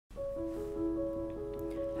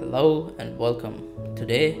Hello and welcome.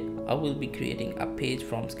 Today I will be creating a page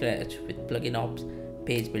from scratch with PluginOps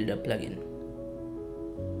Page Builder plugin.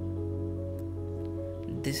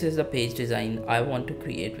 This is the page design I want to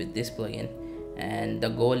create with this plugin, and the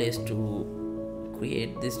goal is to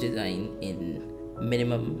create this design in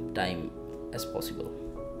minimum time as possible.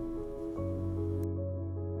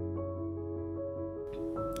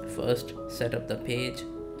 First, set up the page.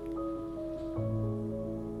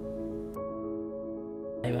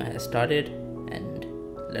 Timer has started and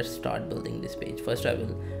let's start building this page. First I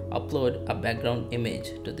will upload a background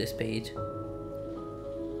image to this page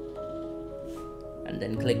and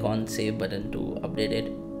then click on save button to update it.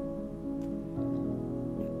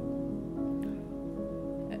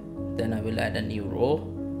 Then I will add a new row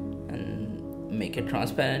and make it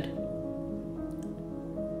transparent.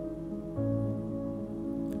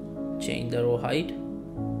 Change the row height.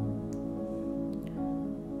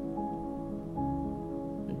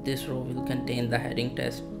 This row will contain the heading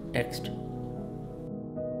text.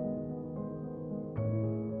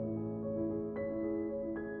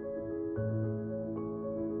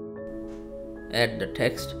 Add the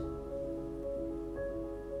text.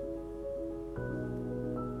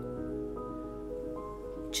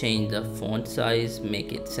 Change the font size,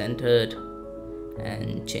 make it centered,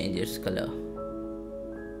 and change its color.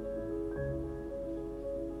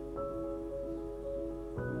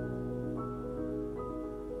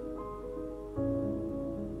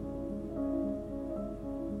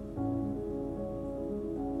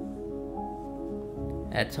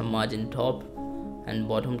 Add some margin top and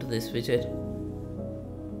bottom to this widget.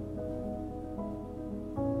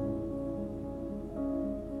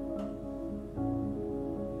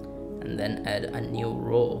 And then add a new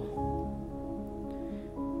row.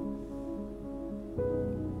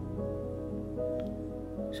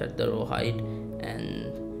 Set the row height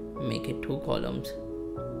and make it 2 columns.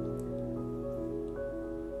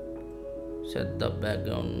 Set the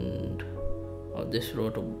background of this row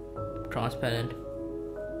to transparent.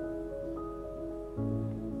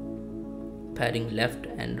 Padding left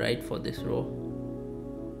and right for this row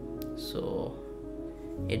so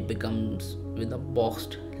it becomes with a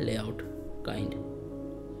boxed layout kind.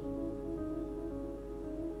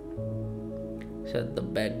 Set the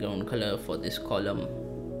background color for this column.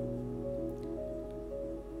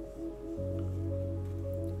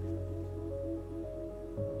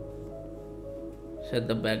 Set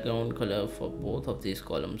the background color for both of these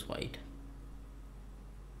columns white.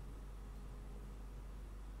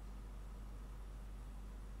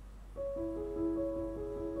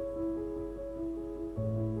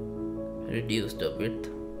 Reduce the width.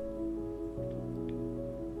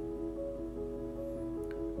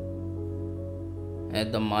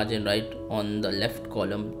 Add the margin right on the left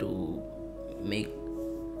column to make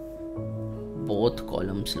both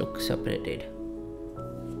columns look separated.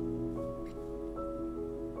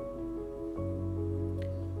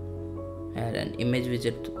 Add an image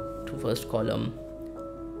widget to first column.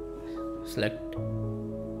 Select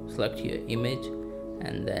your image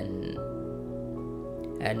and then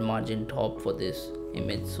add margin top for this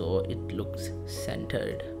image so it looks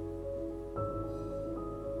centered.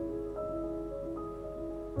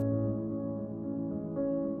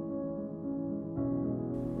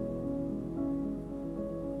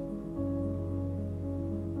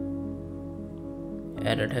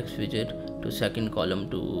 Add a text widget to second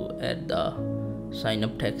column to add the sign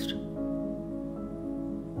up text.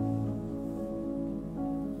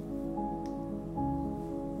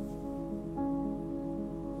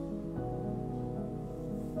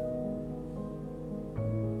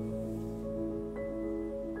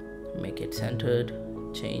 Make it centered,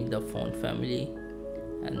 change the font family,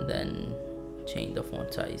 and then change the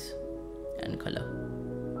font size and color.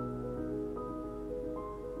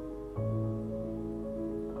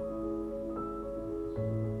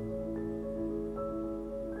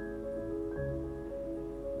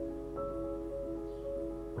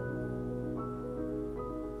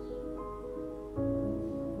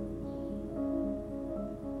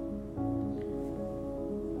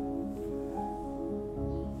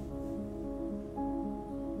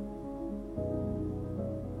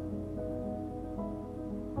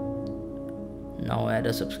 Now add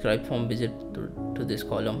a subscribe form widget to this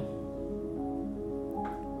column.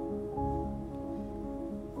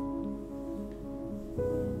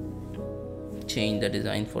 Change the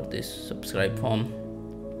design for this subscribe form.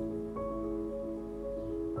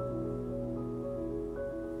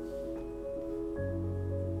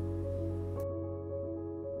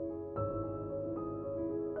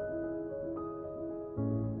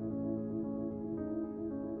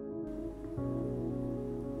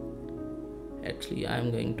 Actually,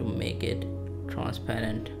 I'm going to make it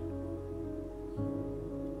transparent.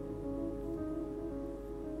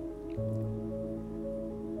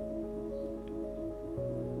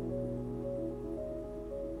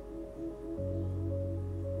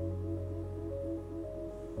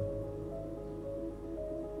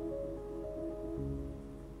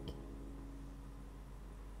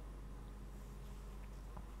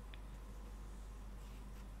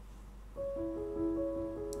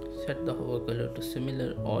 Set the hover color to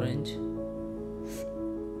similar orange.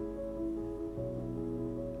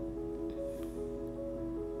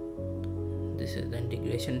 This is the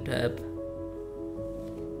integration tab.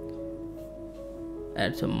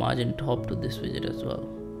 Add some margin top to this widget as well.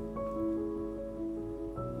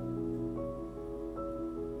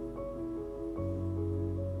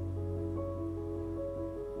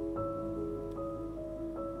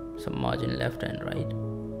 Some margin left and right.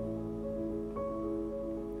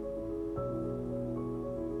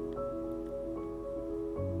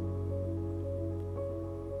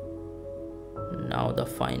 Now the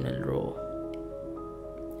final row.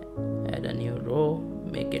 Add a new row,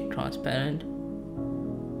 make it transparent.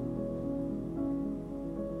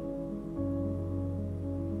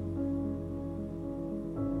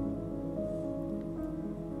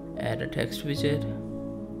 Add a text widget.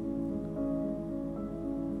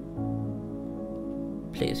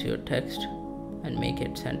 Place your text and make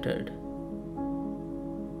it centered.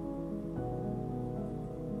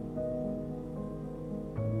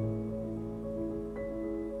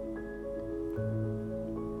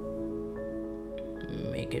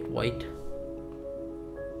 Make it white.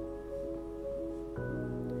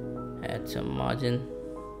 Add some margin.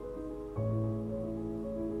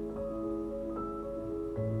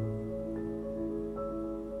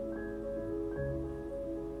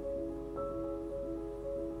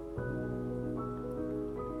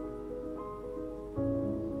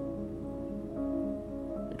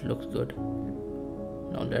 It looks good.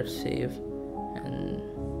 Now let's save and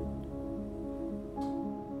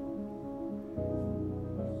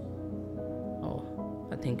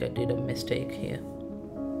I think I did a mistake here.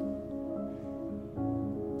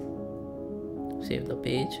 Save the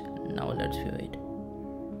page. Now let's view it.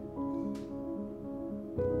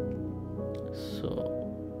 So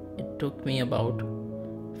it took me about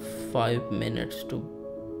 5 minutes to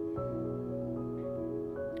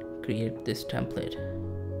create this template.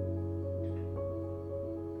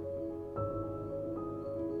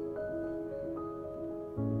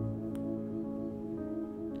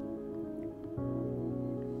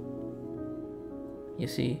 You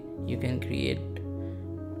see, you can create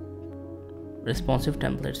responsive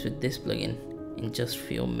templates with this plugin in just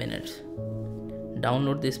few minutes.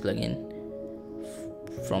 Download this plugin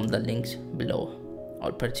from the links below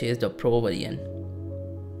or purchase the pro version.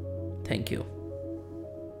 Thank you.